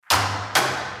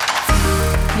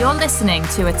You're listening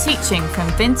to a teaching from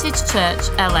Vintage Church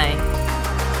LA.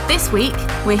 This week,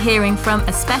 we're hearing from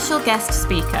a special guest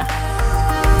speaker.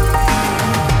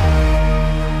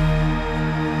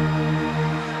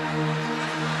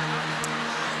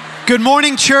 Good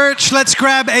morning, church. Let's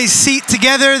grab a seat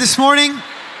together this morning.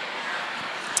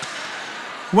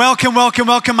 Welcome, welcome,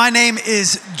 welcome. My name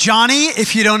is Jonny.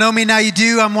 If you don't know me, now you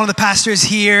do. I'm one of the pastors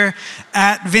here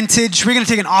at Vintage. We're going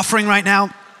to take an offering right now.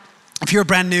 If you're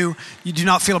brand new, you do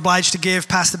not feel obliged to give,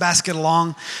 pass the basket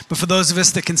along. But for those of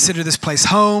us that consider this place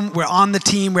home, we're on the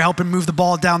team, we're helping move the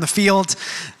ball down the field.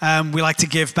 We like to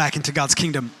give back into God's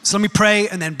kingdom. So let me pray,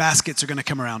 and then baskets are going to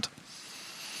come around.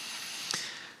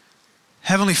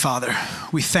 Heavenly Father,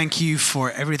 we thank you for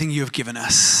everything you have given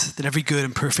us, that every good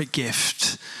and perfect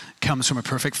gift comes from a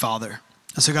perfect Father.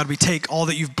 And so God, we take all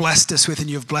that you've blessed us with,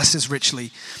 and you have blessed us richly,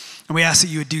 and we ask that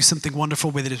you would do something wonderful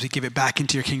with it as we give it back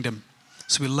into your kingdom.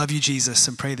 So we love you, Jesus,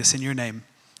 and pray this in your name.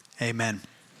 Amen.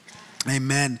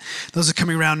 Amen. Those are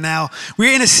coming around now.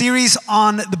 We're in a series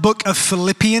on the book of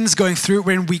Philippians, going through it.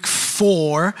 We're in week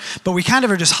 4, but we kind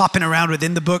of are just hopping around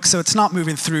within the book, so it's not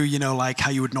moving through, like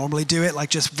how you would normally do it, like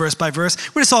just verse by verse.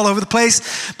 We're just all over the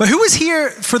place. But who was here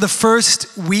for the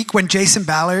first week when Jason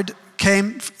Ballard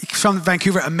came from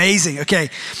Vancouver? Amazing. Okay.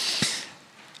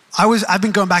 I've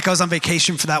been going back. I was on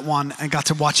vacation for that one and got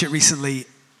to watch it recently.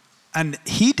 And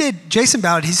Jason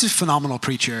Ballard, he's a phenomenal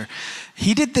preacher.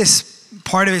 He did this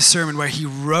part of his sermon where he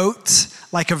wrote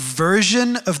like a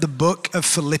version of the book of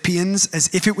Philippians as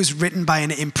if it was written by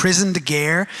an imprisoned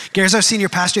Gare. Gare's our senior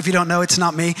pastor. If you don't know, it's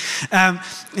not me.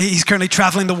 He's currently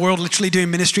traveling the world, literally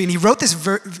doing ministry. And he wrote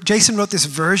Jason wrote this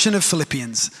version of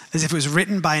Philippians as if it was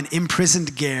written by an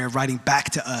imprisoned Gare writing back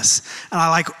to us. And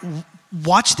I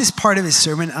watch this part of his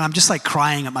sermon, and I'm just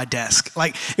crying at my desk.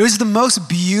 It was the most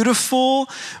beautiful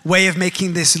way of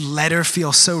making this letter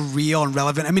feel so real and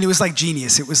relevant. I mean, it was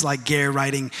genius. It was like Gare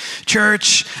writing,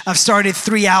 "Church, I've started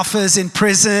 3 alphas in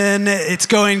prison. It's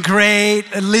going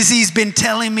great. Lizzie's been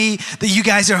telling me that you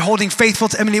guys are holding faithful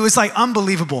to," it was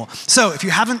unbelievable. So if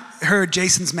you haven't heard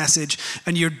Jason's message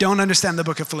and you don't understand the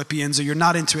book of Philippians, or you're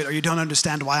not into it, or you don't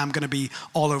understand why I'm going to be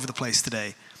all over the place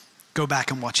today, go back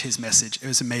and watch his message. It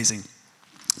was amazing.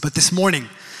 But this morning,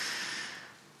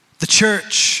 the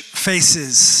church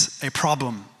faces a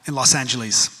problem in Los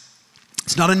Angeles.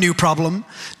 It's not a new problem,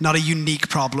 not a unique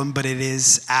problem, but it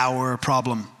is our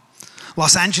problem.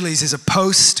 Los Angeles is a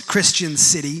post-Christian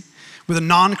city with a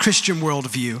non-Christian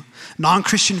worldview,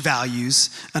 non-Christian values,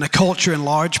 and a culture in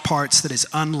large parts that is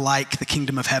unlike the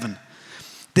kingdom of heaven.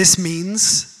 This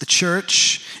means the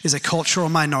church is a cultural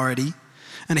minority,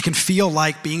 and it can feel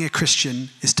like being a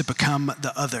Christian is to become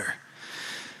the other.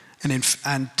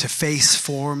 And to face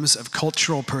forms of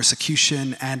cultural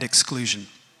persecution and exclusion.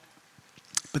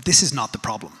 But this is not the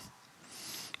problem.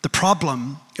 The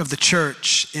problem of the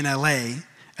church in LA,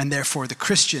 and therefore the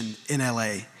Christian in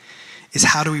LA, is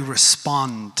how do we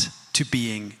respond to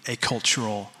being a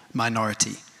cultural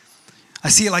minority? I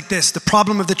see it like this. The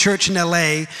problem of the church in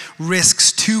LA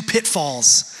risks 2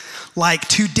 pitfalls, like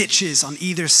 2 ditches on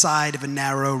either side of a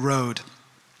narrow road.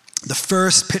 The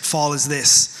first pitfall is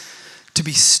this: to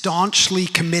be staunchly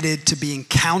committed to being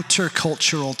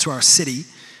countercultural to our city,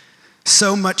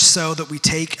 so much so that we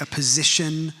take a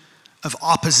position of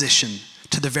opposition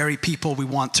to the very people we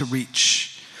want to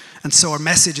reach. And so our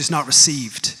message is not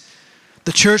received.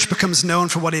 The church becomes known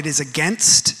for what it is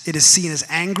against. It is seen as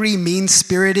angry,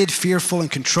 mean-spirited, fearful,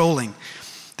 and controlling.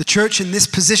 The church in this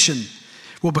position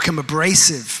will become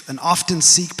abrasive and often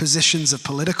seek positions of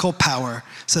political power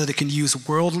so that it can use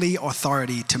worldly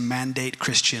authority to mandate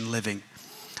Christian living.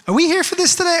 Are we here for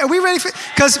this today? Are we ready for it?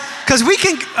 Because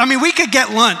we could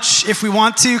get lunch if we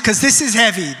want to, because this is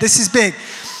heavy. This is big.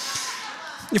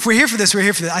 If we're here for this, we're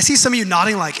here for this. I see some of you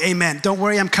nodding like, amen. Don't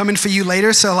worry, I'm coming for you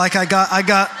later. So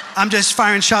I'm just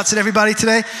firing shots at everybody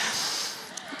today.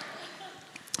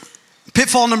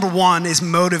 Pitfall number 1 is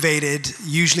motivated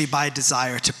usually by a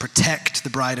desire to protect the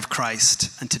bride of Christ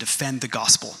and to defend the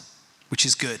gospel, which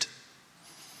is good.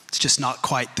 It's just not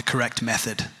quite the correct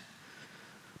method.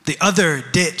 The other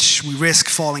ditch we risk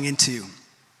falling into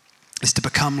is to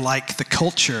become like the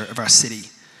culture of our city.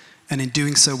 And in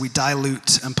doing so, we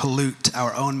dilute and pollute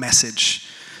our own message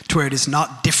to where it is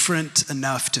not different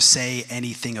enough to say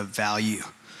anything of value.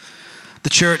 The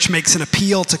church makes an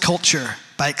appeal to culture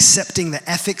by accepting the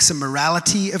ethics and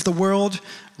morality of the world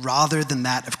rather than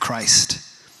that of Christ.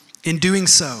 In doing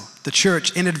so, the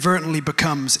church inadvertently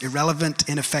becomes irrelevant,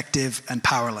 ineffective, and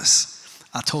powerless.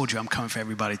 I told you I'm coming for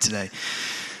everybody today.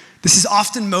 This is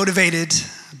often motivated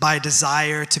by a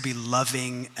desire to be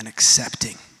loving and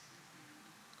accepting.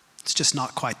 It's just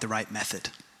not quite the right method.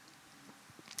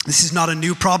 This is not a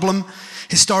new problem.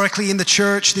 Historically in the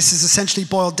church, this is essentially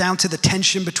boiled down to the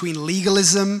tension between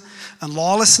legalism and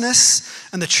lawlessness.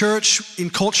 And the church in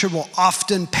culture will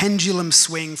often pendulum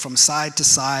swing from side to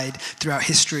side throughout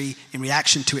history in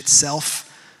reaction to itself,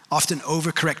 often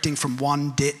overcorrecting from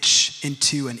one ditch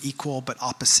into an equal but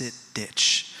opposite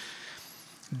ditch.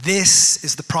 This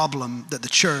is the problem that the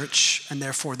church, and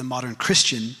therefore the modern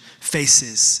Christian,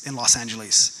 faces in Los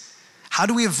Angeles. How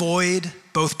do we avoid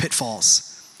both pitfalls?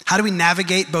 How do we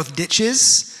navigate both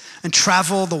ditches and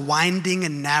travel the winding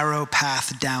and narrow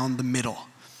path down the middle,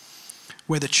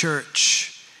 where the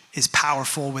church is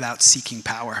powerful without seeking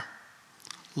power,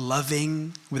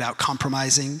 loving without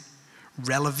compromising,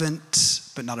 relevant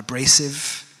but not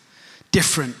abrasive,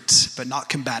 different but not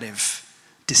combative,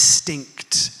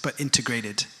 distinct but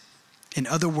integrated? In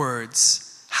other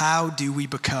words, how do we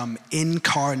become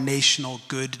incarnational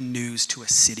good news to a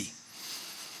city?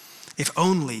 If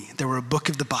only there were a book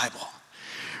of the Bible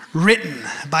written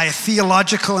by a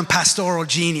theological and pastoral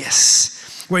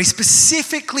genius where he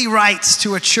specifically writes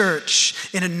to a church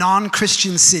in a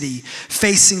non-Christian city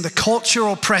facing the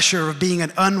cultural pressure of being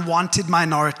an unwanted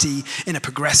minority in a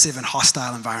progressive and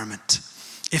hostile environment.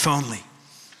 If only.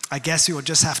 I guess we will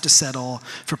just have to settle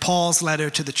for Paul's letter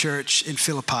to the church in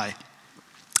Philippi.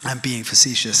 I'm being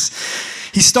facetious.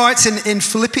 He starts in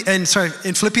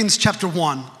Philippians chapter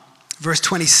 1, verse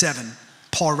 27.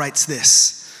 Paul writes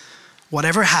this: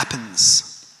 whatever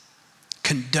happens,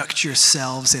 conduct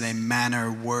yourselves in a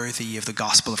manner worthy of the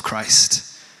gospel of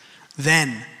Christ.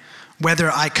 Then,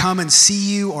 whether I come and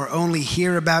see you or only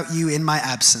hear about you in my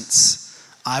absence,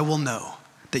 I will know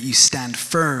that you stand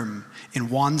firm in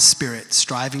one spirit,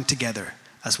 striving together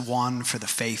as one for the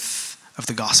faith of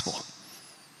the gospel.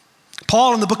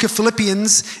 Paul in the book of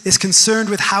Philippians is concerned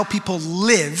with how people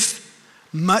live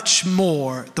much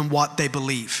more than what they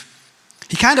believe.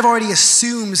 He kind of already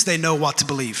assumes they know what to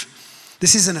believe.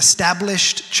 This is an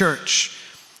established church.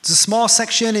 There's a small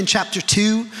section in chapter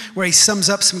 2 where he sums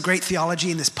up some great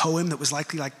theology in this poem that was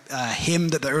likely like a hymn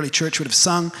that the early church would have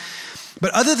sung.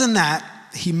 But other than that,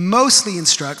 he mostly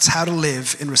instructs how to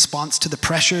live in response to the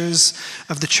pressures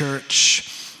of the church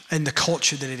and the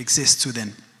culture that it exists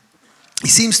within. He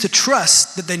seems to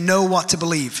trust that they know what to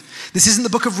believe. This isn't the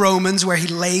book of Romans where he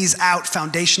lays out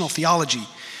foundational theology.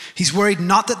 He's worried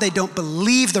not that they don't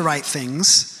believe the right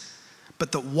things,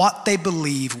 but that what they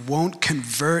believe won't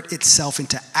convert itself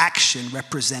into action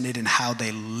represented in how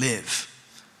they live.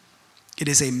 It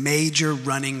is a major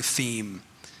running theme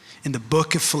in the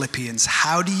book of Philippians.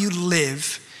 How do you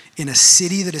live in a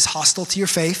city that is hostile to your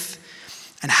faith?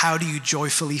 And how do you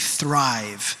joyfully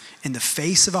thrive in the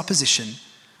face of opposition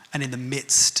and in the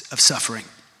midst of suffering?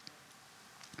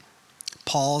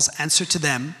 Paul's answer to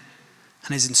them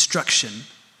and his instruction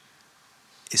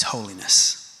is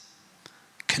holiness.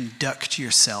 Conduct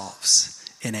yourselves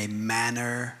in a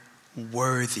manner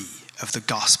worthy of the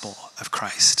gospel of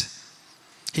Christ.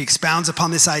 He expounds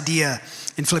upon this idea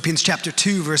in Philippians chapter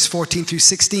 2, verse 14 through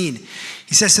 16.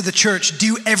 He says to the church,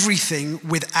 do everything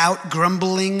without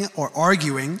grumbling or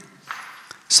arguing,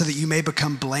 so that you may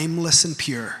become blameless and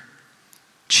pure,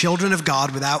 children of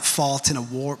God without fault in a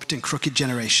warped and crooked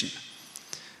generation.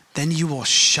 Then you will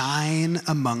shine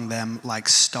among them like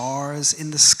stars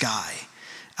in the sky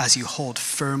as you hold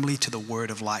firmly to the word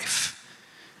of life.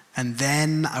 And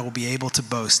then I will be able to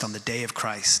boast on the day of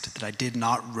Christ that I did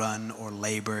not run or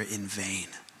labor in vain.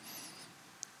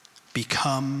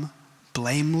 Become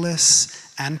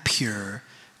blameless and pure,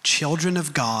 children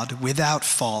of God without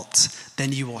fault,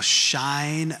 then you will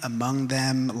shine among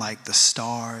them like the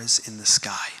stars in the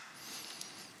sky.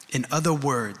 In other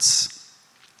words,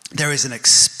 there is an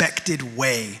expected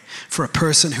way for a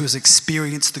person who has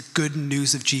experienced the good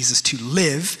news of Jesus to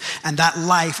live, and that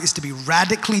life is to be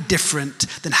radically different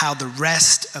than how the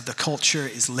rest of the culture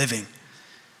is living.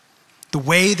 The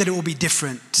way that it will be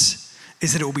different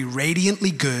is that it will be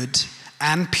radiantly good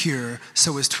and pure,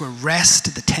 so as to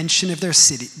arrest the attention of their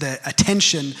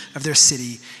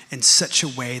city in such a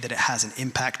way that it has an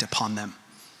impact upon them.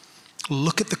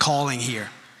 Look at the calling here.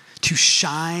 To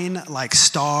shine like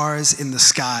stars in the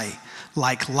sky,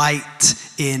 like light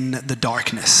in the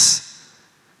darkness.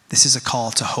 This is a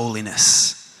call to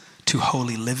holiness, to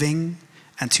holy living,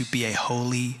 and to be a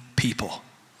holy people.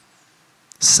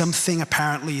 Something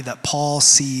apparently that Paul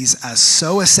sees as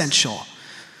so essential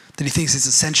that he thinks is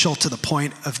essential to the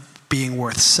point of being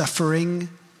worth suffering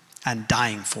and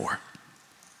dying for.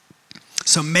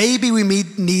 So maybe we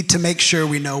need to make sure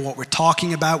we know what we're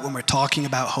talking about when we're talking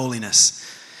about holiness.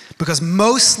 Because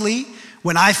mostly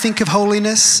when I think of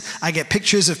holiness, I get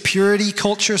pictures of purity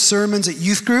culture sermons at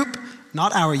youth group,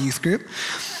 not our youth group.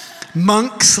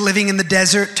 monks living in the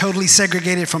desert, totally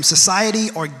segregated from society,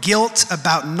 or guilt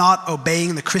about not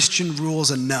obeying the Christian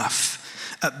rules enough.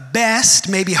 At best,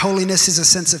 maybe holiness is a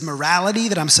sense of morality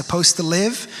that I'm supposed to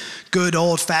live, good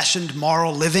old-fashioned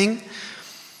moral living.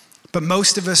 But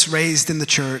most of us raised in the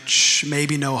church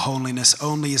maybe know holiness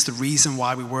only is the reason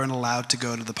why we weren't allowed to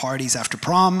go to the parties after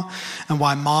prom and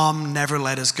why mom never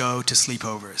let us go to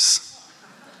sleepovers.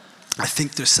 I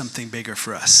think there's something bigger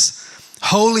for us.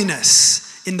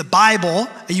 Holiness in the Bible,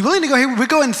 are you willing to go here? We're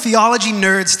going theology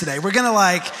nerds today. We're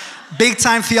gonna big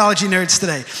time theology nerds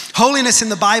today. Holiness in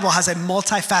the Bible has a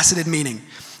multifaceted meaning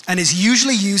and is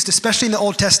usually used, especially in the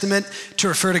Old Testament, to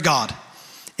refer to God.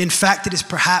 In fact, it is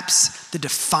perhaps the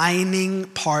defining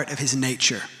part of his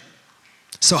nature.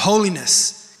 So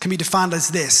holiness can be defined as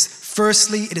this.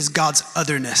 Firstly, it is God's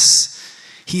otherness.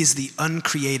 He is the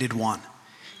uncreated one.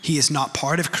 He is not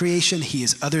part of creation. He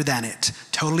is other than it,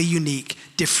 totally unique,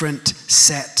 different,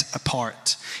 set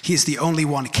apart. He is the only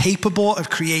one capable of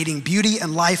creating beauty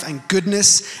and life and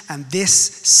goodness, and this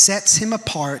sets him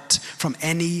apart from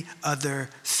any other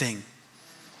thing.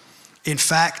 In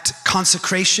fact,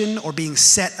 consecration or being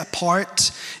set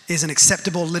apart is an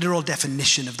acceptable literal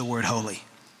definition of the word holy.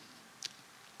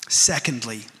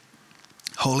 Secondly,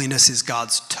 holiness is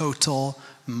God's total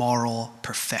moral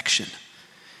perfection.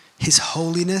 His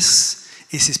holiness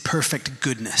is his perfect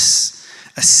goodness,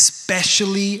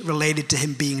 especially related to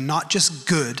him being not just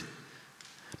good,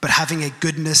 but having a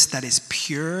goodness that is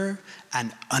pure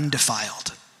and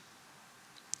undefiled.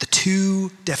 The two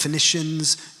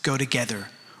definitions go together,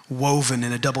 woven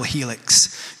in a double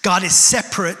helix. God is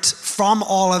separate from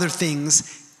all other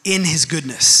things in his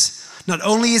goodness. Not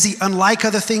only is he unlike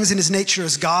other things in his nature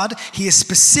as God, he is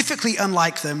specifically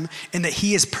unlike them in that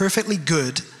he is perfectly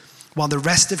good, while the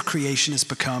rest of creation has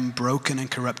become broken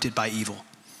and corrupted by evil.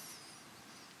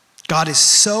 God is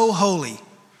so holy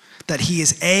that he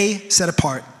is A, set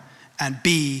apart, and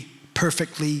B,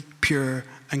 perfectly pure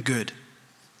and good.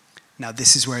 Now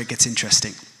this is where it gets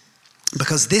interesting.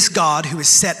 Because this God who is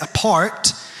set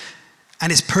apart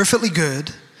and is perfectly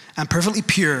good and perfectly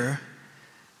pure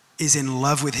is in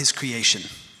love with his creation.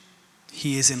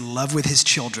 He is in love with his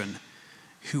children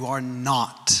who are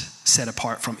not set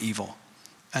apart from evil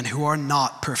and who are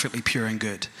not perfectly pure and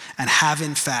good and have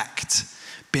in fact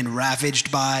been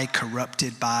ravaged by,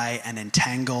 corrupted by, and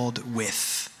entangled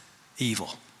with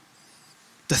evil.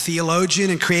 The theologian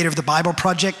and creator of the Bible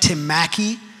Project, Tim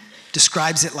Mackey,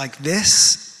 describes it like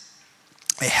this.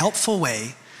 A helpful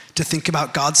way to think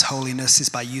about God's holiness is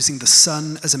by using the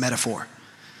sun as a metaphor.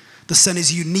 The sun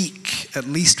is unique, at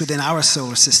least within our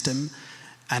solar system,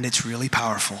 and it's really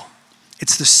powerful.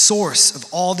 It's the source of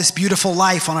all this beautiful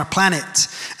life on our planet.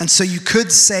 And so you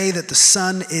could say that the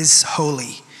sun is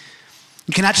holy.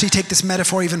 You can actually take this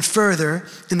metaphor even further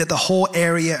in that the whole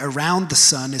area around the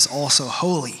sun is also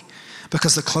holy,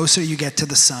 because the closer you get to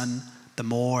the sun, the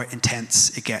more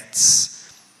intense it gets.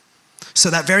 So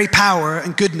that very power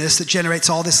and goodness that generates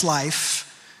all this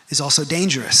life is also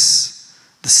dangerous.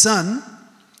 The sun,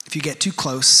 if you get too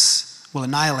close, will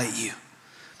annihilate you.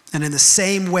 And in the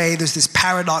same way, there's this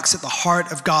paradox at the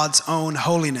heart of God's own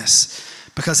holiness.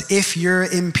 Because if you're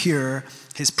impure,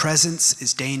 his presence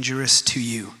is dangerous to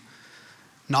you.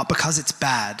 Not because it's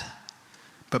bad,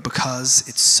 but because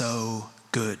it's so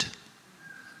good.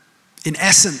 In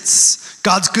essence,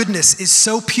 God's goodness is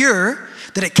so pure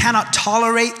that it cannot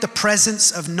tolerate the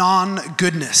presence of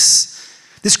non-goodness.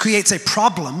 This creates a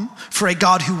problem for a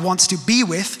God who wants to be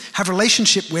with, have a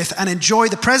relationship with, and enjoy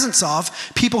the presence of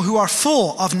people who are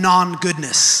full of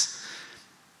non-goodness.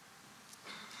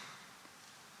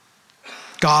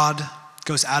 God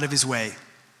goes out of his way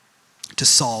to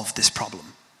solve this problem.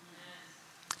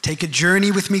 Take a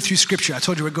journey with me through scripture. I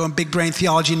told you we're going big brain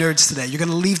theology nerds today. You're going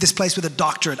to leave this place with a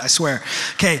doctorate, I swear.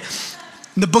 Okay,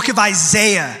 in the book of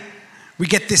Isaiah, we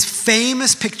get this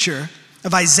famous picture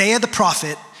of Isaiah the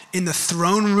prophet in the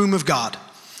throne room of God.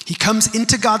 He comes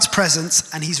into God's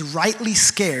presence and he's rightly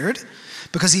scared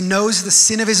because he knows the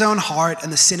sin of his own heart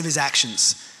and the sin of his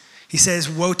actions. He says,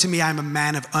 "Woe to me, I'm a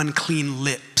man of unclean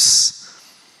lips."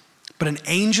 But an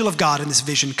angel of God in this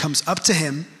vision comes up to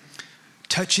him,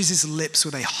 touches his lips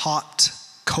with a hot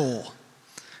coal,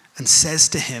 and says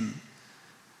to him,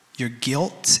 "Your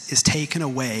guilt is taken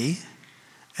away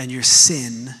and your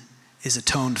sin is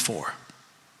atoned for,"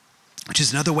 which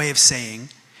is another way of saying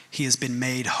he has been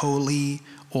made holy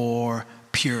or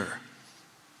pure,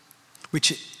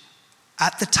 which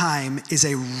at the time is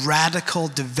a radical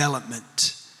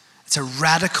development. It's a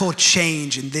radical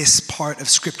change in this part of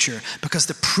Scripture because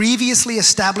the previously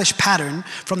established pattern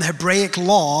from the Hebraic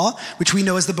law, which we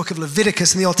know as the book of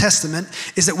Leviticus in the Old Testament,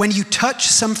 is that when you touch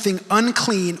something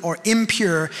unclean or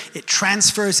impure, it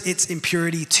transfers its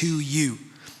impurity to you.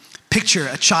 Picture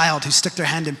a child who stuck their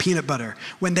hand in peanut butter.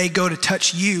 When they go to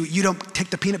touch you, you don't take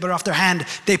the peanut butter off their hand,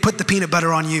 they put the peanut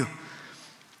butter on you.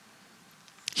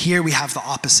 Here we have the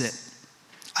opposite.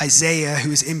 Isaiah,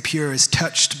 who is impure, is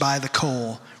touched by the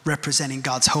coal, representing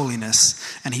God's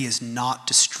holiness, and he is not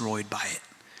destroyed by it.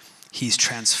 He's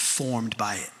transformed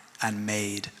by it and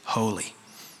made holy.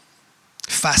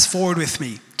 Fast forward with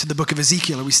me to the book of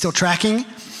Ezekiel. Are we still tracking?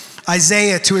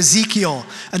 Isaiah to Ezekiel,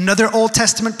 another Old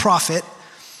Testament prophet,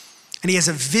 and he has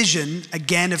a vision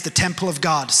again of the temple of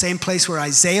God. Same place where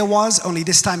Isaiah was, only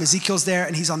this time Ezekiel's there,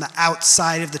 and he's on the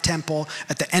outside of the temple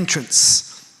at the entrance.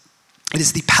 It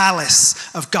is the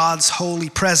palace of God's holy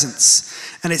presence.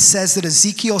 And it says that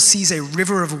Ezekiel sees a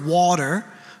river of water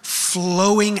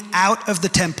flowing out of the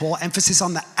temple, emphasis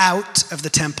on the out of the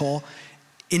temple,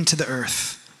 into the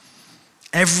earth.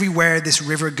 Everywhere this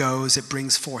river goes, it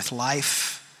brings forth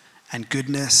life and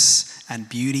goodness and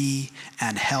beauty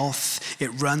and health. It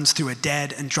runs through a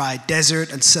dead and dry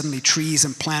desert, and suddenly trees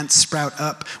and plants sprout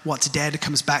up. What's dead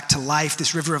comes back to life.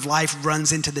 This river of life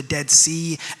runs into the Dead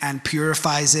Sea and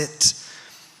purifies it.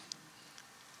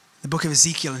 The book of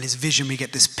Ezekiel, in his vision, we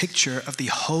get this picture of the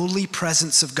holy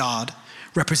presence of God,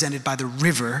 represented by the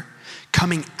river,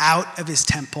 coming out of his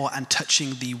temple and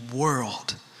touching the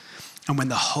world. And when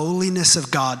the holiness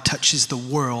of God touches the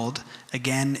world,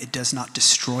 again, it does not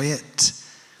destroy it,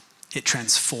 it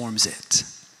transforms it.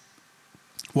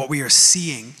 What we are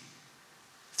seeing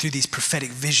through these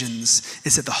prophetic visions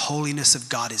is that the holiness of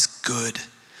God is good.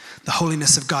 The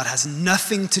holiness of God has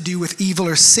nothing to do with evil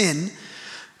or sin,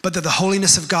 but that the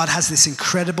holiness of God has this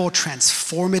incredible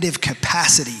transformative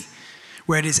capacity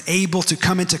where it is able to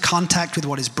come into contact with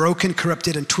what is broken,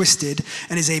 corrupted, and twisted,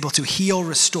 and is able to heal,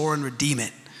 restore, and redeem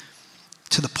it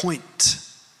to the point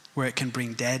where it can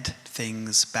bring dead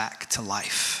things back to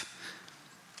life.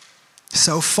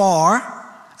 So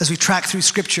far, as we track through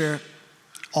Scripture,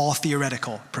 all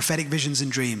theoretical, prophetic visions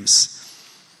and dreams,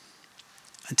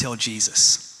 until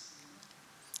Jesus.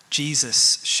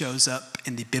 Jesus shows up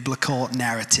in the biblical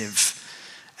narrative,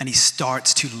 and he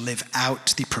starts to live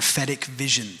out the prophetic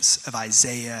visions of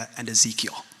Isaiah and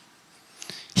Ezekiel.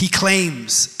 He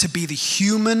claims to be the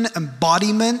human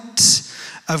embodiment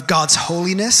of God's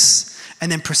holiness,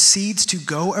 and then proceeds to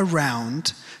go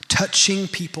around touching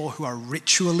people who are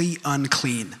ritually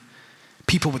unclean.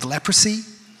 People with leprosy,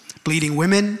 bleeding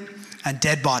women, and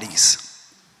dead bodies.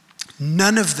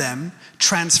 None of them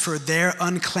transfer their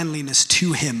uncleanliness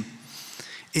to him.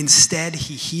 Instead,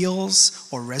 he heals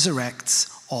or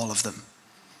resurrects all of them.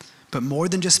 But more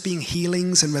than just being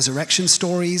healings and resurrection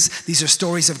stories, these are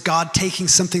stories of God taking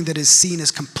something that is seen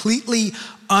as completely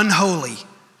unholy,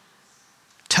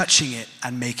 touching it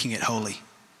and making it holy.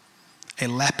 A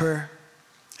leper,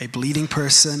 a bleeding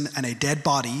person, and a dead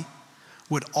body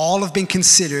would all have been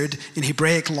considered in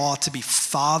Hebraic law to be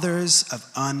fathers of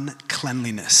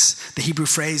uncleanliness. The Hebrew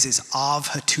phrase is av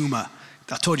hatuma.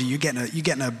 I told you, you're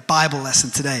getting a Bible lesson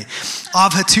today.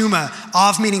 Av hatuma.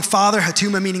 Av meaning father,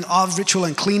 hatuma meaning of ritual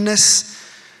uncleanness.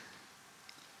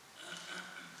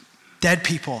 Dead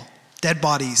people, dead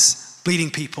bodies,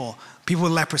 bleeding people, people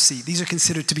with leprosy. These are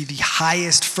considered to be the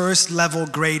highest first level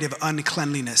grade of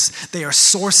uncleanliness. They are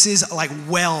sources like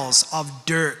wells of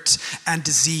dirt and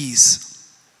disease.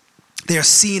 They are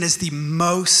seen as the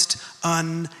most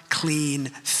unclean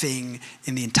thing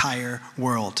in the entire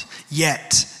world.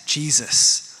 Yet,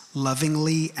 Jesus,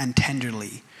 lovingly and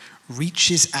tenderly,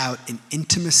 reaches out in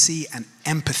intimacy and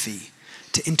empathy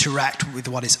to interact with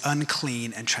what is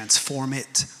unclean and transform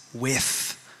it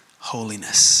with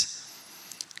holiness.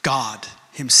 God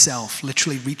himself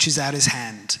literally reaches out his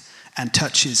hand and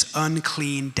touches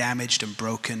unclean, damaged, and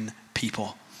broken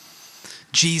people.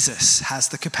 Jesus has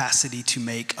the capacity to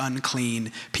make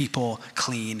unclean people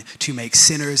clean, to make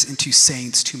sinners into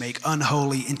saints, to make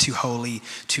unholy into holy,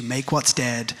 to make what's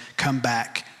dead come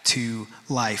back to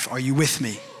life. Are you with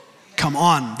me? Come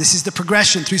on. This is the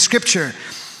progression through Scripture.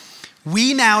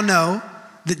 We now know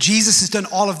that Jesus has done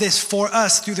all of this for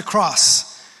us through the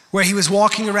cross, where he was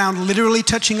walking around literally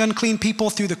touching unclean people.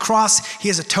 Through the cross, he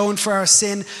has atoned for our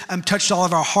sin and touched all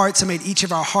of our hearts and made each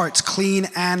of our hearts clean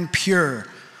and pure.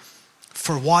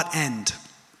 For what end?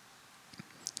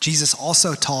 Jesus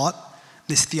also taught,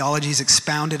 this theology is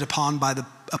expounded upon by the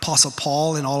Apostle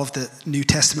Paul in all of the New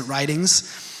Testament writings,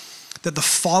 that the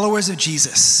followers of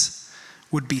Jesus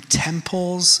would be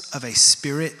temples of a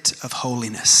spirit of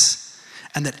holiness.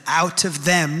 and that out of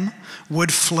them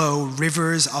would flow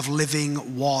rivers of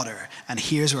living water. And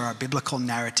here's where our biblical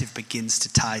narrative begins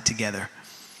to tie together.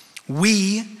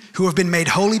 We, who have been made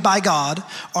holy by God,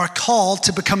 are called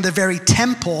to become the very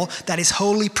temple that his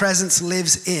holy presence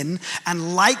lives in.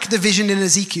 And like the vision in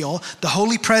Ezekiel, the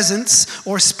holy presence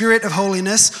or spirit of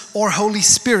holiness or Holy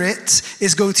Spirit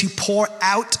is going to pour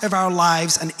out of our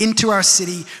lives and into our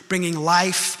city, bringing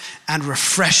life and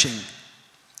refreshing.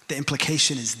 The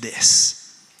implication is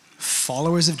this: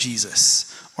 followers of Jesus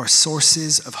are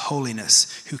sources of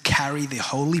holiness who carry the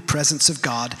holy presence of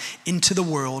God into the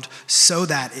world so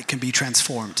that it can be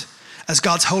transformed. As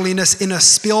God's holiness in us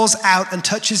spills out and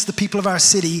touches the people of our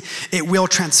city, it will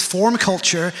transform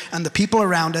culture and the people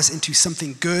around us into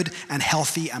something good and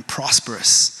healthy and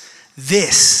prosperous.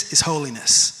 This is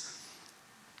holiness.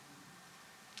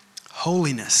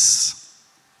 Holiness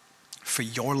for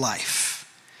your life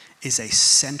is a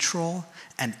central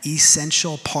and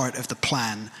essential part of the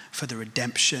plan for the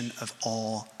redemption of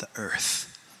all the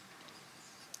earth.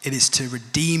 It is to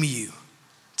redeem you,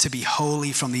 to be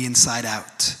holy from the inside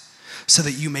out, so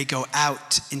that you may go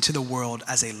out into the world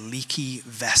as a leaky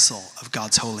vessel of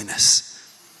God's holiness.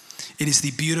 It is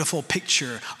the beautiful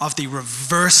picture of the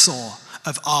reversal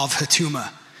of Av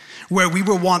Hatuma, where we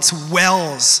were once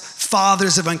wells,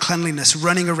 fathers of uncleanliness,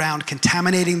 running around,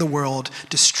 contaminating the world,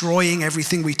 destroying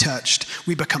everything we touched.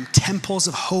 We become temples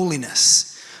of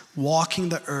holiness, walking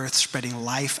the earth, spreading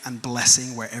life and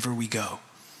blessing wherever we go.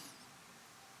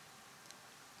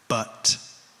 But,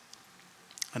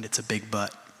 and it's a big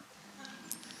but,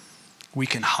 we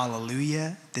can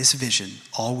hallelujah this vision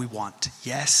all we want.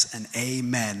 Yes and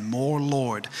amen, more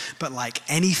Lord. But like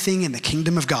anything in the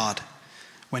kingdom of God,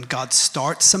 when God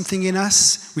starts something in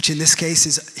us, which in this case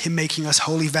is him making us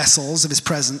holy vessels of his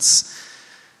presence,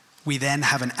 we then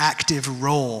have an active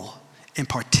role in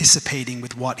participating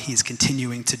with what he is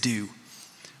continuing to do,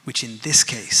 which in this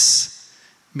case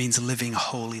means living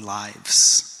holy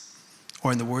lives.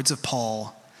 Or in the words of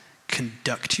Paul,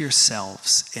 conduct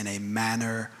yourselves in a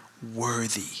manner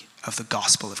worthy of the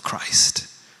gospel of Christ.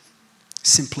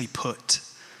 Simply put,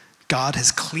 God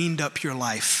has cleaned up your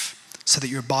life so that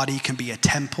your body can be a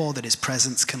temple that his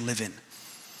presence can live in.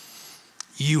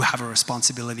 You have a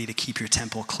responsibility to keep your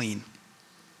temple clean.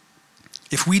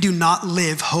 If we do not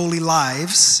live holy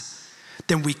lives,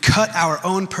 then we cut our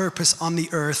own purpose on the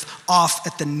earth off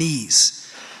at the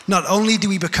knees. Not only do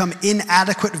we become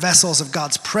inadequate vessels of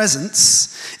God's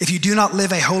presence, if you do not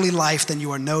live a holy life, then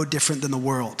you are no different than the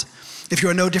world. If you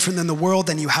are no different than the world,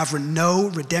 then you have no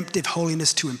redemptive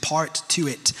holiness to impart to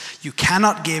it. You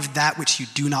cannot give that which you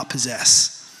do not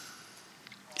possess.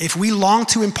 If we long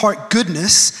to impart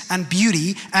goodness and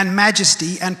beauty and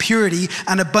majesty and purity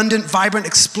and abundant, vibrant,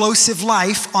 explosive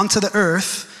life onto the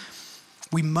earth,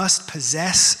 we must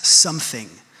possess something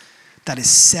that is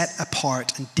set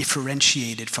apart and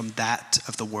differentiated from that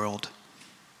of the world.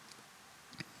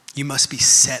 You must be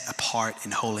set apart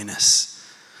in holiness,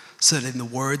 so that in the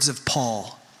words of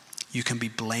Paul, you can be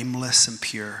blameless and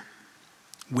pure,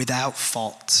 without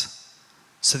fault,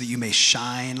 so that you may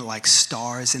shine like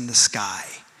stars in the sky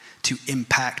to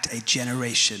impact a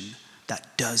generation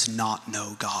that does not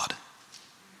know God.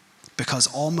 Because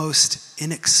almost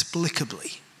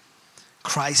inexplicably,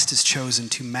 Christ has chosen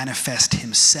to manifest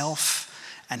himself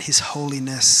and his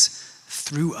holiness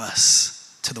through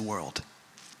us to the world.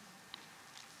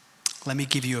 Let me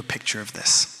give you a picture of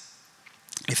this.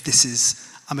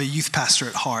 I'm a youth pastor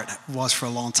at heart, was for a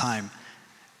long time.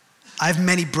 I have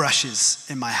many brushes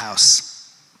in my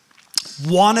house.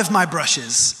 One of my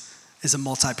brushes is a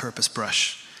multi-purpose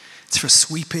brush. It's for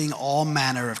sweeping all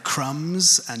manner of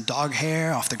crumbs and dog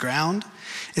hair off the ground.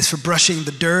 It's for brushing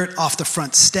the dirt off the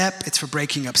front step. It's for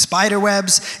breaking up spider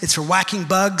webs. It's for whacking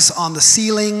bugs on the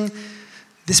ceiling.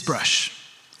 This brush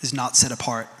is not set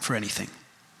apart for anything.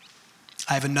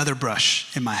 I have another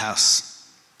brush in my house.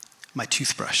 My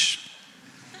toothbrush.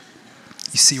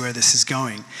 You see where this is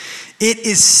going. It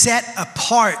is set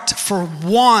apart for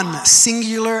one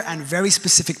singular and very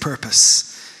specific purpose.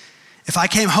 If I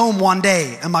came home one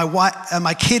day and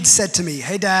my kids said to me,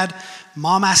 "Hey Dad,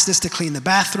 Mom asked us to clean the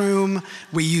bathroom.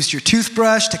 We used your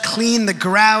toothbrush to clean the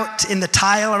grout in the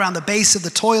tile around the base of the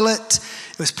toilet.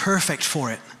 It was perfect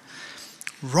for it."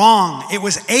 Wrong. It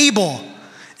was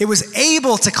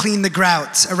able to clean the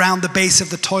grout around the base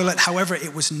of the toilet. However,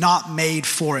 it was not made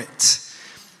for it.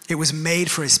 It was made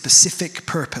for a specific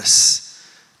purpose.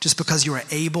 Just because you are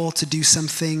able to do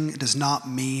something does not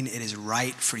mean it is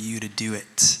right for you to do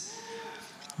it.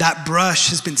 That brush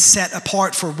has been set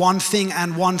apart for one thing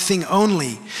and one thing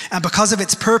only. And because of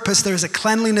its purpose, there is a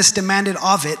cleanliness demanded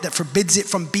of it that forbids it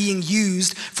from being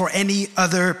used for any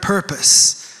other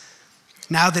purpose.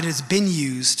 Now that it's been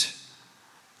used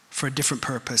for a different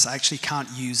purpose, I actually can't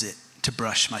use it to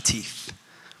brush my teeth.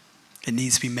 It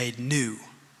needs to be made new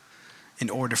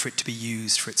in order for it to be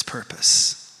used for its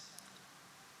purpose.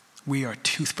 We are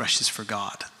toothbrushes for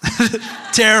God.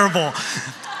 Terrible.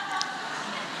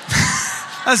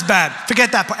 That's bad.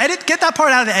 Forget that part. Get that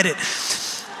part out of the edit.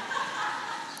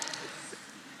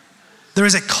 There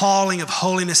is a calling of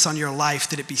holiness on your life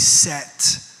that it be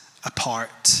set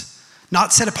apart.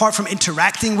 Not set apart from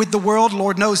interacting with the world.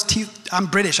 Lord knows, I'm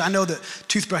British. I know that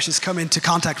toothbrushes come into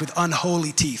contact with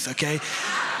unholy teeth, okay?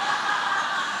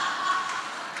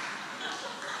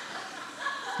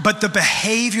 But the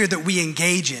behavior that we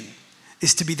engage in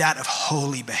is to be that of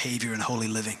holy behavior and holy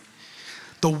living.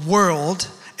 The world,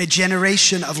 a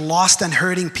generation of lost and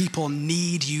hurting people,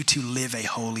 need you to live a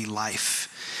holy life.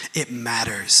 It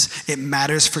matters. It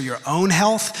matters for your own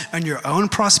health and your own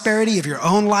prosperity of your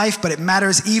own life, but it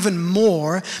matters even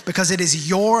more because it is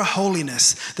your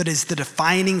holiness that is the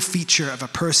defining feature of a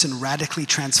person radically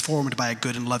transformed by a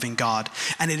good and loving God.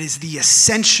 And it is the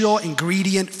essential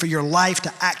ingredient for your life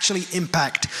to actually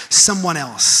impact someone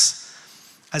else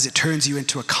as it turns you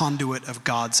into a conduit of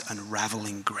God's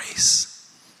unraveling grace.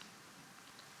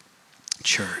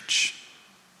 Church.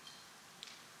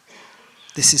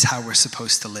 This is how we're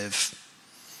supposed to live.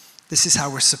 This is how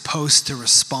we're supposed to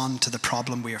respond to the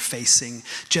problem we are facing.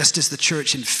 Just as the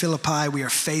church in Philippi, we are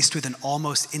faced with an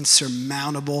almost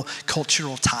insurmountable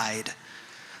cultural tide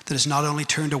that has not only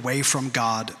turned away from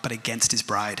God, but against his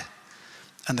bride.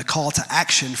 And the call to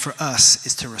action for us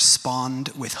is to respond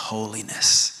with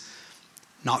holiness,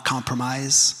 not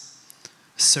compromise,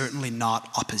 certainly not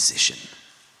opposition,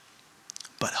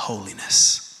 but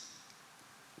holiness.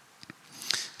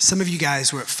 Some of you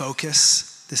guys were at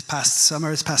Focus this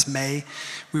past May.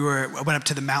 I went up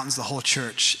to the mountains, the whole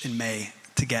church in May,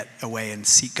 to get away and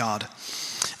seek God.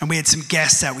 And we had some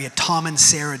guests out. We had Tom and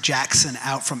Sarah Jackson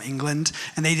out from England,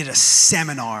 and they did a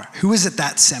seminar. Who was at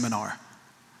that seminar?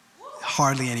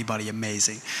 Hardly anybody.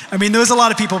 Amazing. I mean, there was a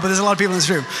lot of people, but there's a lot of people in this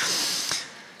room.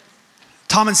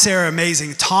 Tom and Sarah are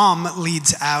amazing. Tom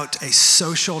leads out a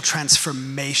social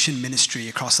transformation ministry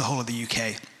across the whole of the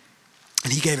UK.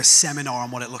 And he gave a seminar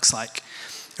on what it looks like.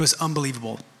 It was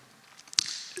unbelievable.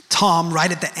 Tom,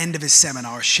 right at the end of his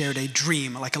seminar, shared a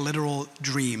dream, like a literal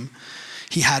dream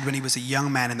he had when he was a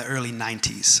young man in the early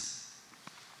 90s.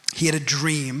 He had a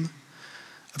dream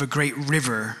of a great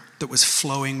river that was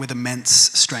flowing with immense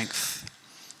strength.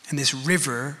 And this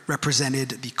river represented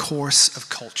the course of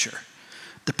culture,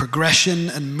 the progression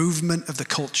and movement of the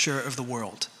culture of the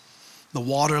world. The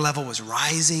water level was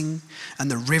rising and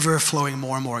the river flowing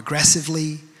more and more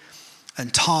aggressively.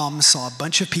 And Tom saw a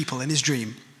bunch of people in his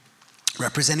dream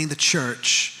representing the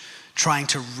church trying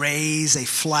to raise a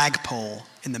flagpole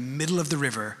in the middle of the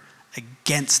river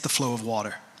against the flow of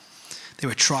water. They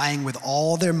were trying with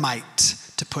all their might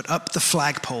to put up the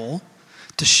flagpole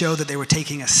to show that they were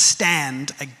taking a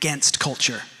stand against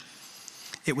culture.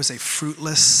 It was a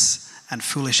fruitless and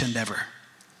foolish endeavor,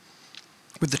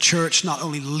 with the church not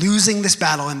only losing this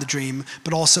battle in the dream,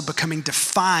 but also becoming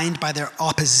defined by their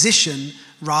opposition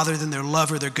rather than their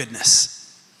love or their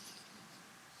goodness.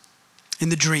 In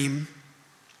the dream,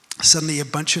 suddenly a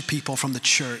bunch of people from the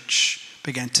church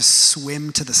began to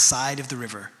swim to the side of the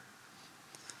river.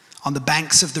 On the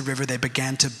banks of the river, they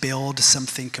began to build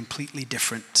something completely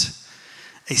different.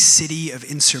 A city of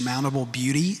insurmountable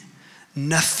beauty,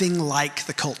 nothing like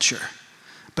the culture,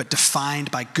 but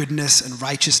defined by goodness and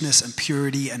righteousness and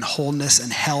purity and wholeness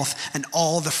and health and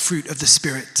all the fruit of the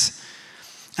Spirit.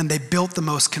 And they built the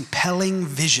most compelling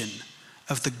vision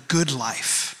of the good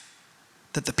life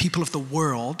that the people of the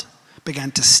world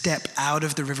began to step out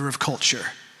of the river of culture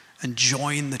and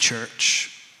join the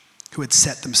church who had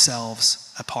set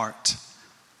themselves apart.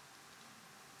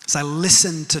 As I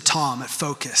listened to Tom at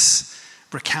Focus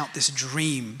recount this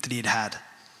dream that he had had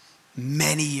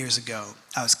many years ago,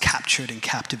 I was captured and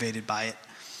captivated by it.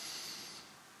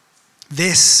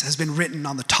 This has been written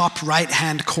on the top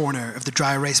right-hand corner of the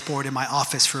dry erase board in my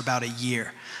office for about a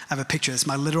year. I have a picture. It's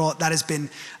that has been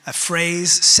a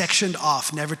phrase sectioned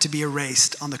off, never to be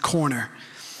erased, on the corner.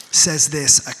 It says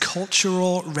this: a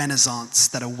cultural renaissance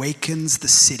that awakens the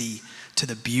city to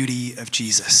the beauty of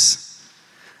Jesus.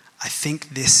 I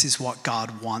think this is what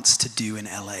God wants to do in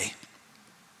LA.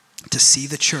 to see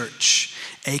the church,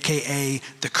 aka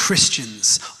the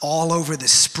Christians, all over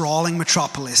this sprawling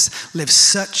metropolis live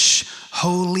such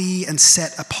holy and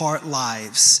set apart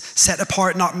lives. Set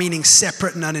apart not meaning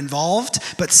separate and uninvolved,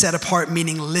 but set apart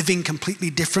meaning living completely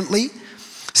differently.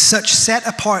 Such set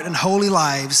apart and holy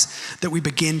lives that we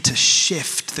begin to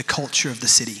shift the culture of the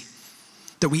city,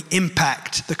 that we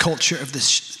impact the culture of the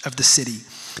city,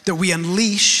 that we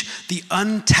unleash the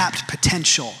untapped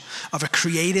potential of a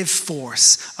creative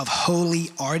force of holy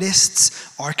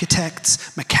artists,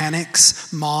 architects,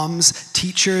 mechanics, moms,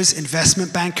 teachers,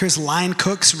 investment bankers, line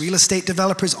cooks, real estate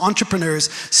developers,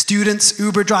 entrepreneurs, students,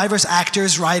 Uber drivers,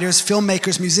 actors, writers,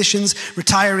 filmmakers, musicians,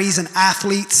 retirees, and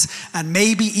athletes, and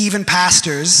maybe even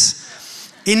pastors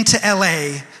into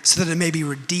LA so that it may be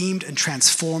redeemed and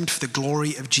transformed for the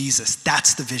glory of Jesus.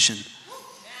 That's the vision.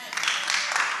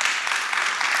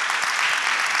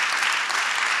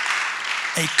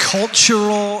 A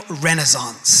cultural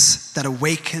renaissance that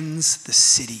awakens the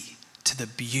city to the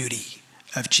beauty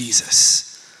of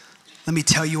Jesus. Let me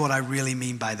tell you what I really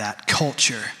mean by that.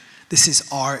 Culture. This is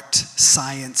art,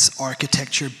 science,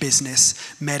 architecture,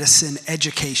 business, medicine,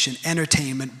 education,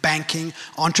 entertainment, banking,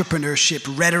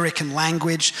 entrepreneurship, rhetoric and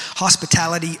language,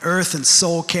 hospitality, earth and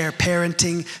soul care,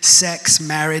 parenting, sex,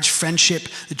 marriage, friendship,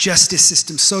 the justice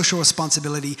system, social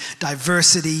responsibility,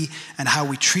 diversity, and how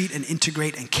we treat and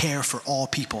integrate and care for all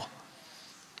people.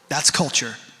 That's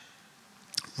culture.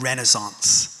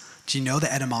 Renaissance. Do you know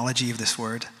the etymology of this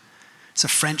word? It's a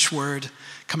French word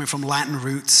coming from Latin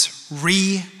roots.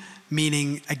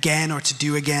 Meaning again or to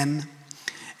do again.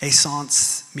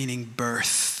 Essence meaning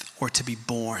birth or to be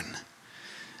born.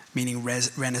 Meaning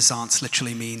renaissance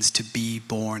literally means to be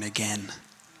born again.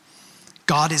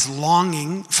 God is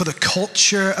longing for the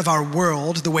culture of our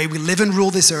world, the way we live and rule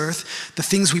this earth, the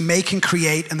things we make and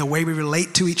create, and the way we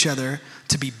relate to each other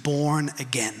to be born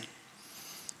again.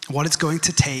 What it's going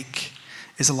to take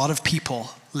is a lot of people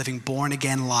living born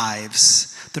again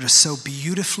lives that are so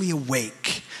beautifully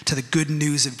awake to the good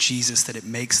news of Jesus that it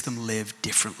makes them live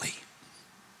differently.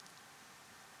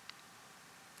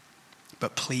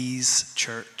 But please,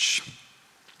 church,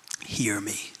 hear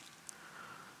me.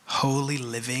 Holy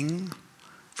living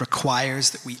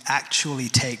requires that we actually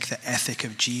take the ethic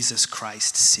of Jesus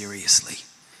Christ seriously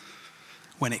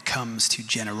when it comes to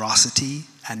generosity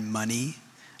and money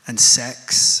and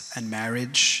sex and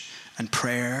marriage and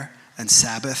prayer and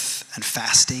Sabbath and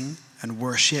fasting and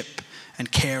worship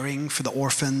and caring for the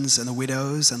orphans and the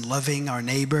widows and loving our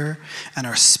neighbor and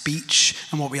our speech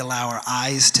and what we allow our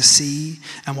eyes to see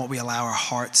and what we allow our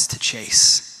hearts to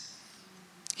chase.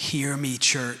 Hear me,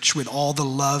 church, with all the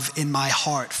love in my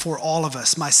heart for all of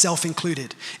us, myself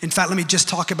included. In fact, let me just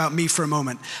talk about me for a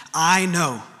moment. I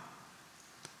know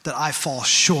that I fall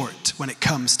short when it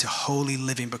comes to holy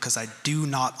living because I do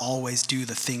not always do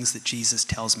the things that Jesus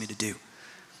tells me to do.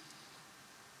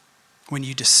 When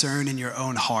you discern in your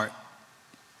own heart,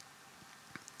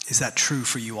 is that true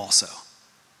for you also?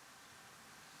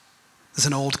 There's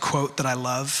an old quote that I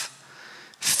love.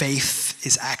 Faith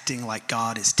is acting like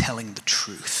God is telling the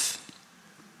truth.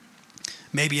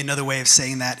 Maybe another way of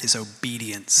saying that is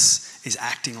obedience is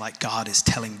acting like God is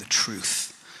telling the truth.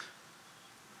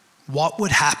 What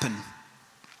would happen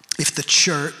if the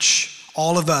church,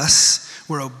 all of us,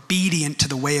 were obedient to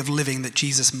the way of living that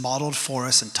Jesus modeled for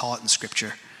us and taught in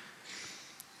Scripture?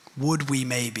 Would we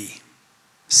maybe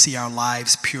see our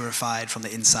lives purified from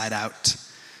the inside out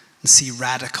and see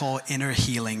radical inner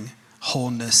healing,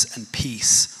 wholeness, and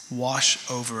peace wash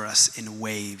over us in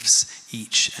waves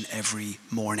each and every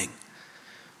morning?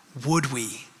 Would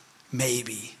we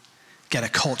maybe get a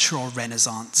cultural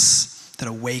renaissance that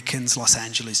awakens Los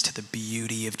Angeles to the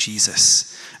beauty of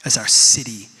Jesus as our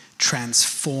city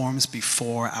transforms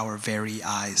before our very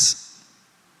eyes?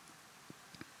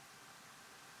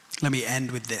 Let me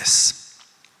end with this.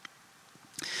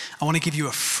 I want to give you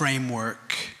a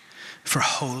framework for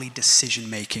holy decision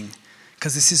making,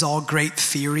 because this is all great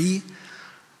theory,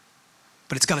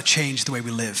 but it's got to change the way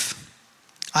we live.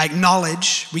 I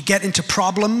acknowledge we get into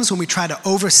problems when we try to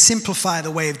oversimplify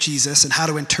the way of Jesus and how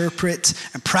to interpret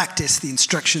and practice the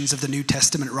instructions of the New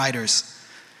Testament writers.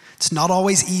 It's not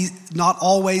always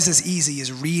as easy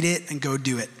as read it and go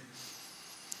do it.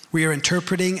 We are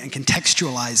interpreting and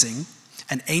contextualizing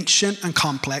an ancient and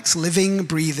complex, living,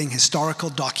 breathing, historical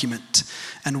document.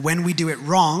 And when we do it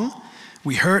wrong,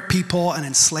 we hurt people and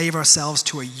enslave ourselves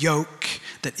to a yoke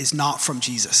that is not from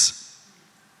Jesus.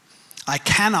 I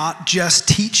cannot just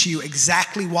teach you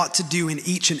exactly what to do in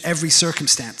each and every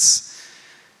circumstance.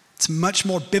 It's much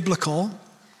more biblical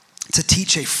to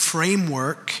teach a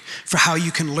framework for how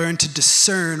you can learn to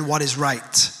discern what is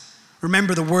right.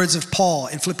 Remember the words of Paul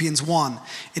in Philippians 1.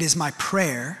 It is my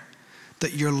prayer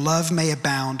that your love may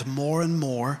abound more and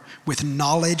more with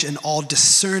knowledge and all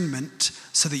discernment,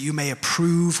 so that you may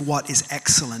approve what is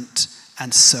excellent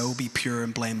and so be pure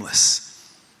and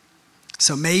blameless.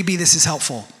 So maybe this is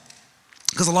helpful,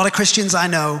 because a lot of Christians I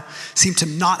know seem to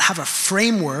not have a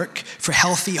framework for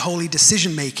healthy, holy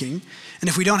decision making. And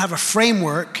if we don't have a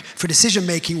framework for decision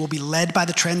making, we'll be led by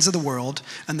the trends of the world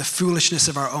and the foolishness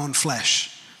of our own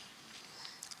flesh.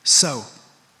 So,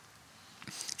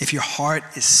 if your heart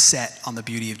is set on the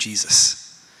beauty of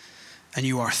Jesus, and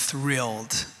you are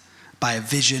thrilled by a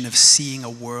vision of seeing a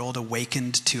world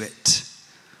awakened to it,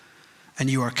 and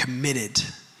you are committed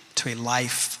to a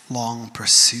lifelong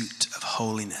pursuit of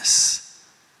holiness,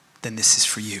 then this is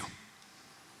for you.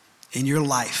 In your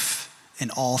life,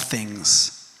 in all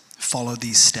things, follow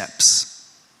these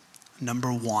steps.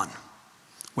 Number 1,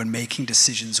 when making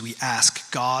decisions, we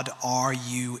ask, God, are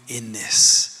you in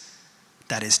this?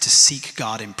 That is to seek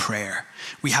God in prayer.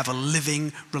 We have a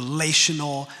living,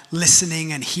 relational,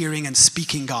 listening and hearing and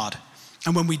speaking God.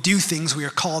 And when we do things, we are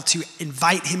called to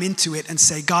invite him into it and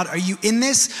say, God, are you in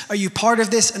this? Are you part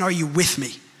of this? And are you with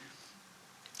me?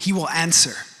 He will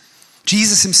answer.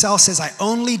 Jesus himself says, I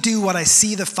only do what I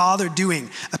see the Father doing.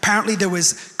 Apparently there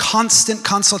was constant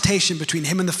consultation between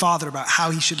him and the Father about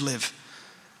how he should live.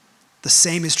 The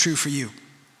same is true for you.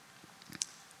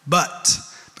 But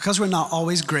because we're not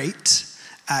always great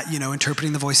at,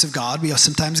 interpreting the voice of God, we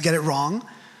sometimes get it wrong.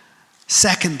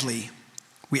 Secondly,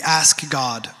 we ask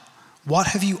God, what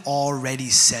have you already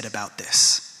said about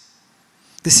this?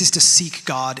 This is to seek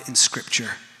God in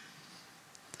Scripture.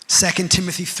 2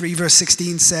 Timothy 3 verse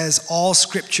 16 says, all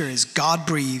Scripture is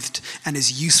God-breathed and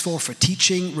is useful for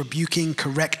teaching, rebuking,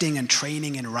 correcting, and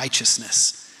training in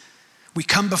righteousness. We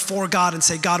come before God and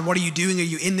say, God, what are you doing? Are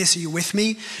you in this? Are you with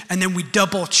me? And then we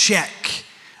double check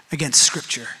against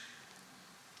Scripture.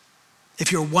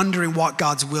 If you're wondering what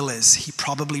God's will is, he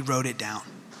probably wrote it down.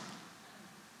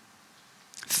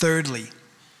 Thirdly,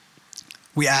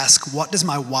 we ask, what does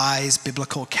my wise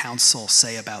biblical counsel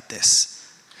say about this?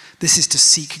 This is to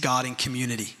seek God in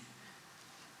community.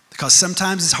 Because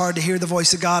sometimes it's hard to hear the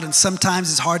voice of God, and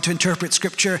sometimes it's hard to interpret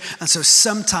Scripture, and so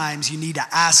sometimes you need to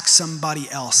ask somebody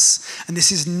else. And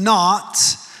this is not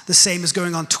the same as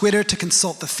going on Twitter to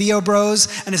consult the Theo Bros,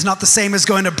 and it's not the same as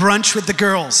going to brunch with the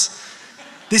girls.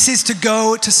 This is to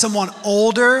go to someone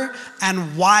older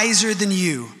and wiser than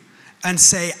you and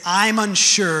say, I'm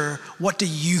unsure, what do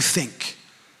you think?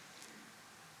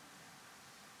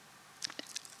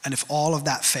 And if all of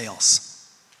that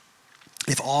fails,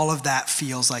 if all of that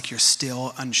feels like you're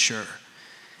still unsure,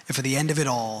 if at the end of it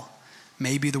all,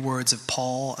 maybe the words of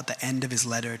Paul at the end of his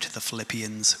letter to the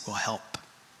Philippians will help.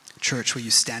 Church, will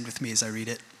you stand with me as I read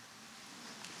it?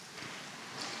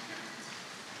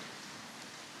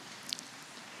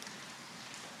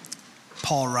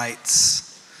 Paul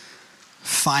writes,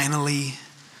 finally,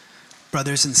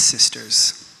 brothers and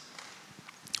sisters,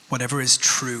 whatever is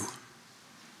true,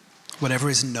 whatever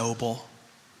is noble,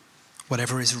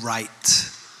 whatever is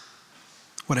right,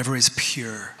 whatever is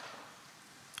pure,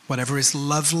 whatever is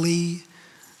lovely,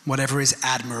 whatever is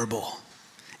admirable,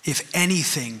 if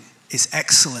anything is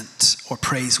excellent or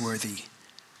praiseworthy,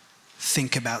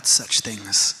 think about such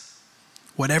things.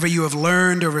 Whatever you have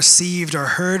learned or received or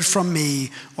heard from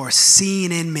me or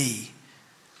seen in me,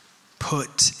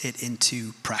 put it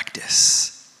into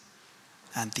practice,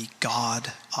 and the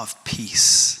God of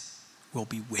peace will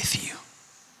be with you.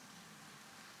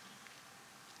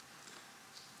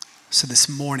 So this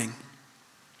morning,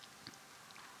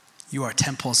 you are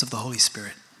temples of the Holy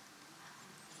Spirit.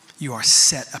 You are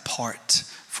set apart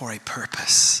for a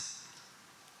purpose.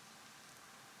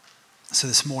 So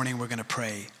this morning we're going to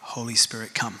pray, Holy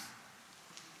Spirit, come.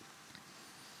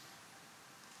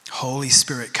 Holy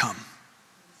Spirit, come.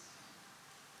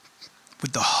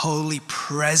 With the holy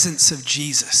presence of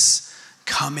Jesus,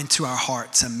 come into our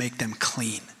hearts and make them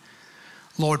clean.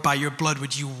 Lord, by your blood,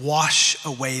 would you wash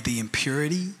away the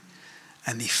impurity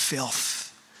and the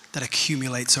filth that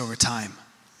accumulates over time?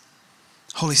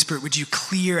 Holy Spirit, would you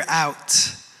clear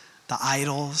out the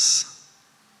idols,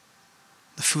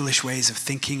 the foolish ways of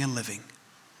thinking and living?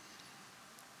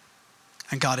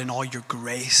 And God, in all your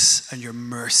grace and your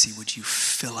mercy, would you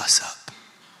fill us up,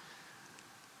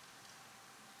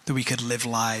 that we could live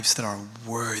lives that are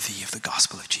worthy of the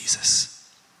gospel of Jesus,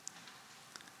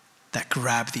 that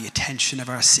grab the attention of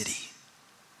our city,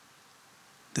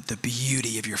 that the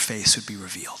beauty of your face would be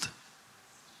revealed.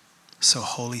 So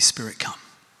Holy Spirit, come.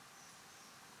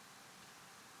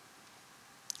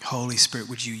 Holy Spirit,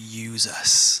 would you use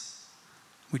us?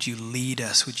 Would you lead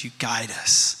us? Would you guide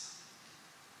us?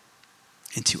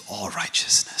 into all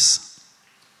righteousness.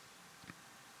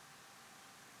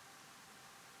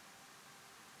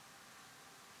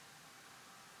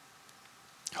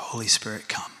 Holy Spirit,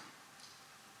 come.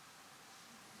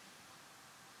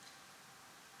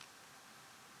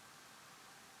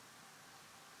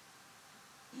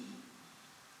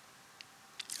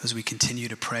 As we continue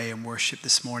to pray and worship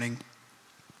this morning,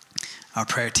 our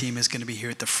prayer team is going to be here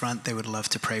at the front. They would love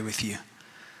to pray with you.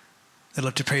 They'd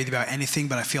love to pray with you about anything,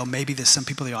 but I feel maybe there's some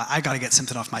people that are like, I got to get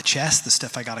something off my chest, the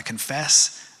stuff I got to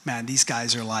confess. Man, these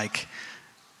guys are like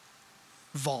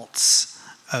vaults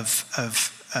of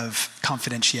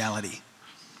confidentiality.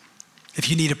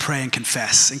 If you need to pray and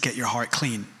confess and get your heart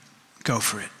clean, go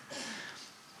for it.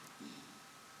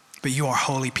 But you are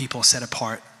holy people set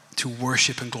apart to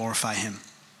worship and glorify him.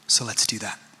 So let's do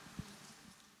that.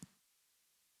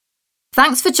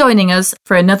 Thanks for joining us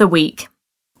for another week.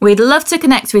 We'd love to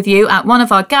connect with you at one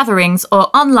of our gatherings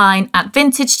or online at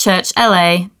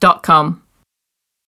vintagechurchla.com.